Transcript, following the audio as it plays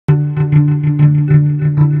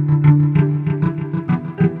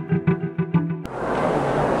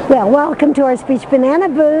Well, welcome to our Speech Banana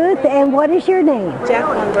booth. And what is your name?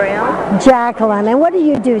 Jacqueline Brown. Jacqueline. And what do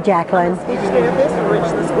you do, Jacqueline? I'm a speech therapist in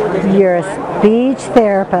Richland School District. You're a speech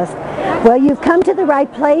therapist. Well, you've come to the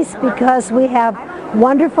right place because we have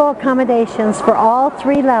wonderful accommodations for all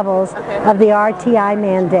three levels of the RTI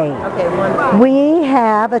mandate. Okay, wonderful. We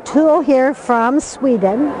have a tool here from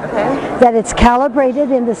Sweden that it's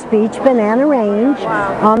calibrated in the speech banana range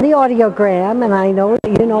on the audiogram, and I know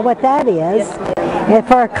you know what that is. And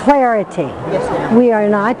for clarity, we are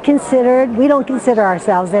not considered, we don't consider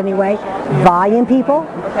ourselves anyway, volume people,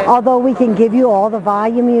 although we can give you all the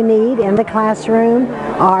volume you need in the classroom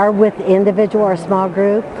or with individual or small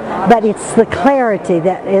group, but it's the clarity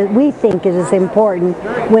that we think is important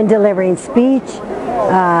when delivering speech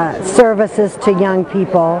services to young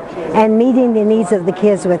people and meeting the needs of the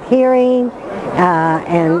kids with hearing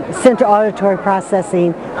and central auditory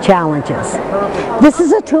processing challenges. This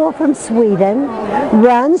is a tool from Sweden,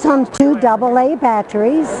 runs on 2 AA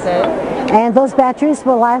batteries, and those batteries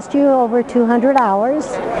will last you over 200 hours,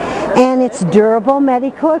 and it's durable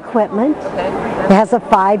medical equipment. It has a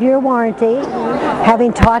 5-year warranty.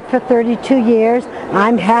 Having taught for 32 years,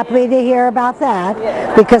 I'm happy to hear about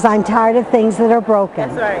that because I'm tired of things that are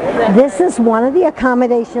broken. This is one of the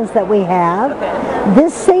accommodations that we have.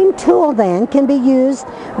 This same tool then can be used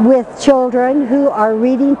with children who are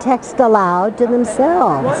reading text aloud to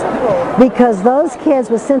themselves, because those kids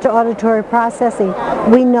with central auditory processing,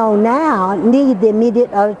 we know now, need the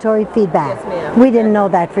immediate auditory feedback. We didn't know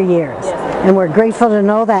that for years, and we're grateful to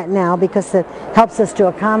know that now because it helps us to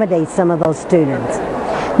accommodate some of those students.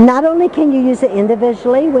 Not only can you use it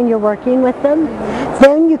individually when you're working with them,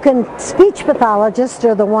 then you can, speech pathologists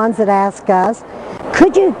are the ones that ask us,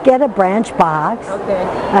 could you get a branch box?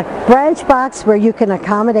 A branch box where you can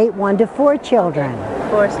accommodate 1 to 4 children.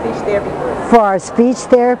 For a speech therapy group. For our speech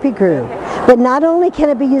therapy group. But not only can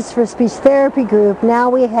it be used for a speech therapy group, now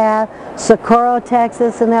we have Socorro,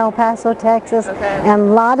 Texas and El Paso, Texas, and a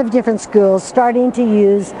lot of different schools starting to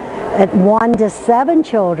use at 1 to 7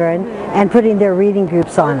 children and putting their reading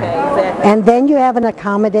groups on it. And then you have an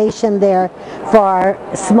accommodation there for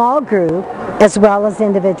our small group as well as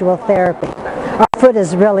individual therapy. Our foot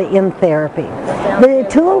is really in therapy. The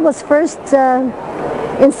tool was first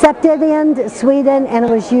incepted in Sweden and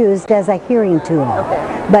it was used as a hearing tool.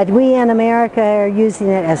 But we in America are using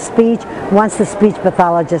it as speech once the speech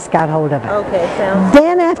pathologist got hold of it.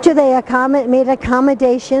 Then after they made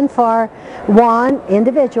accommodation for one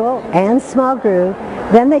individual and small group,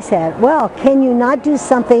 then they said, well, can you not do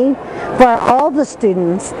something for all the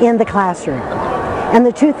students in the classroom? And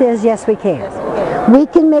the truth is, yes, we can. We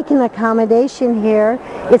can make an accommodation here.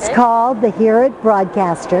 It's called the HearIt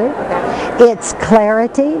broadcaster. It's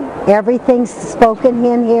clarity. Everything's spoken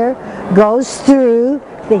in here goes through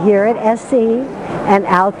the Heartit SE and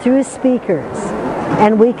out through speakers.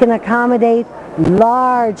 And we can accommodate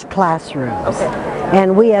large classrooms.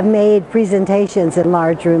 And we have made presentations in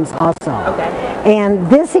large rooms also. And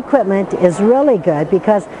this equipment is really good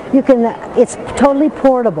because you can, it's totally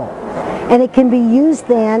portable. And it can be used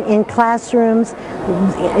then in classrooms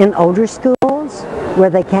in older schools where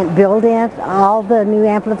they can't build in all the new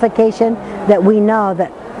amplification that we know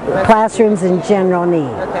that classrooms in general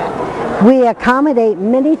need. We accommodate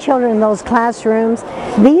many children in those classrooms.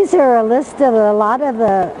 These are a list of a lot of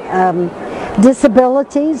the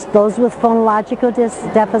disabilities, those with phonological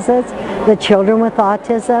deficits, the children with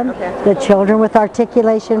autism, the children with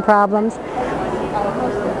articulation problems.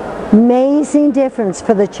 Amazing difference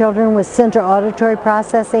for the children with central auditory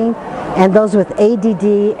processing and those with ADD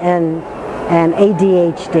and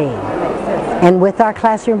ADHD. And with our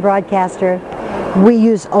classroom broadcaster, we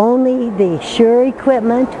use only the Shure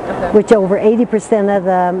equipment, which over 80% of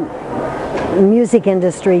the music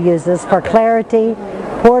industry uses for clarity,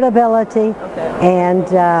 portability, and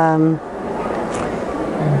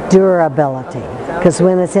durability. Because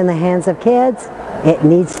when it's in the hands of kids, it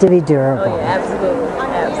needs to be durable.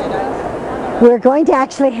 We're going to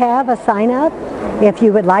actually have a sign up. If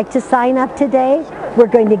you would like to sign up today, we're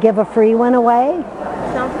going to give a free one away.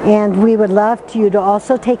 And we would love you to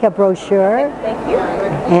also take a brochure.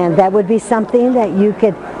 And that would be something that you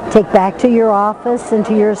could take back to your office and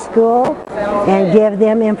to your school and give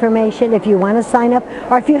them information if you want to sign up.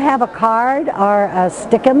 Or if you have a card or a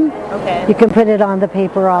stickum, you can put it on the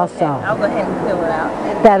paper also. I'll go ahead and fill it out.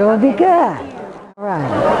 That will be good. All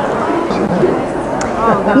right.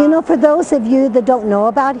 You know, for those of you that don't know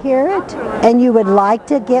about HearIt and you would like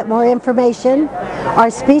to get more information, our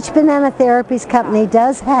Speech Banana Therapies company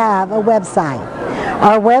does have a website.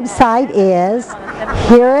 Our website is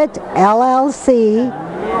HearIt LLC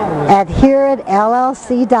at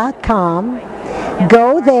HearItLLC.com,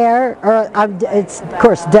 Go there, or it's of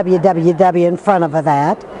course www in front of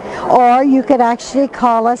that, or you could actually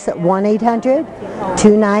call us at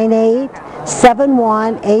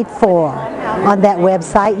 1-800-298-7184. On that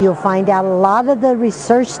website you'll find out a lot of the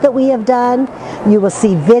research that we have done. You will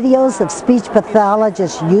see videos of speech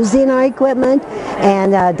pathologists using our equipment,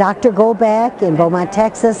 and Dr. Goldbeck in Beaumont,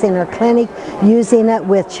 Texas in her clinic using it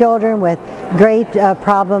with children with great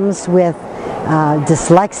problems with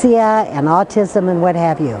dyslexia and autism and what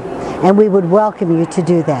have you. And we would welcome you to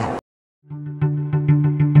do that.